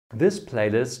This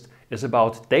playlist is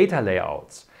about data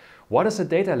layouts. What is a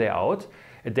data layout?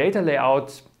 A data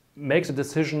layout makes a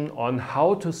decision on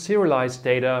how to serialize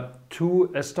data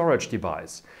to a storage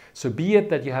device. So be it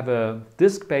that you have a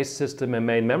disk-based system, a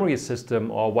main memory system,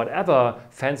 or whatever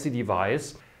fancy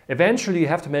device, eventually you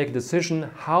have to make a decision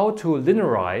how to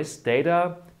linearize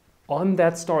data on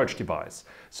that storage device.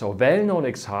 So a well-known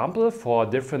example for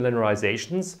different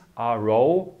linearizations are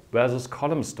row versus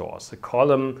column stores. A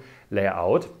column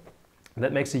layout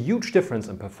that makes a huge difference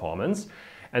in performance,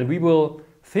 and we will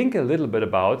think a little bit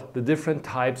about the different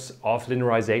types of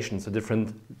linearizations, the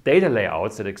different data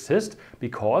layouts that exist,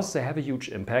 because they have a huge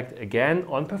impact again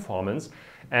on performance,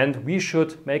 and we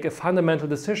should make a fundamental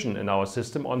decision in our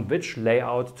system on which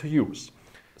layout to use.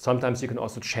 Sometimes you can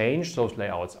also change those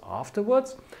layouts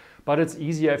afterwards, but it's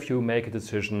easier if you make a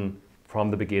decision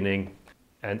from the beginning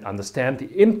and understand the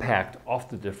impact of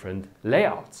the different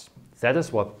layouts. That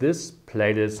is what this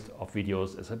playlist of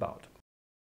videos is about.